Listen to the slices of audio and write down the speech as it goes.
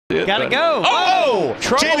Gotta go. Oh!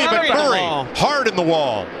 Jamie McMurray, hard in the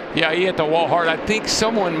wall. Yeah, he hit the wall hard. I think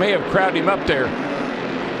someone may have crowded him up there.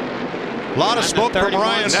 A lot of smoke from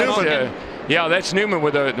Ryan Newman. Yeah, that's Newman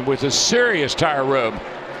with a serious tire rub.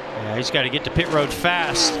 Yeah, he's got to get to pit road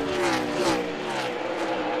fast.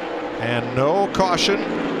 And no caution.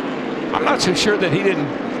 I'm not so sure that he didn't.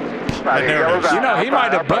 You know, he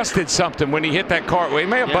might have busted something when he hit that car. Well, he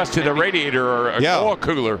may have busted a radiator or a oil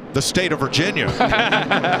cooler. The state of Virginia.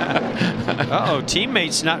 Uh-oh,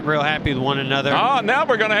 teammates not real happy with one another. Oh, now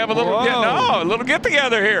we're going to have a little a little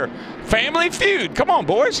get-together here. Family feud. Come on,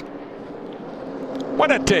 boys.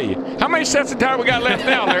 What'd I tell you? How many sets of tire we got left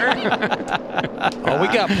now, Larry? Oh, we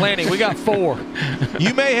got plenty. We got 4.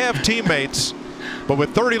 You may have teammates, but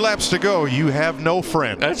with 30 laps to go, you have no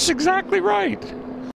friends. That's exactly right.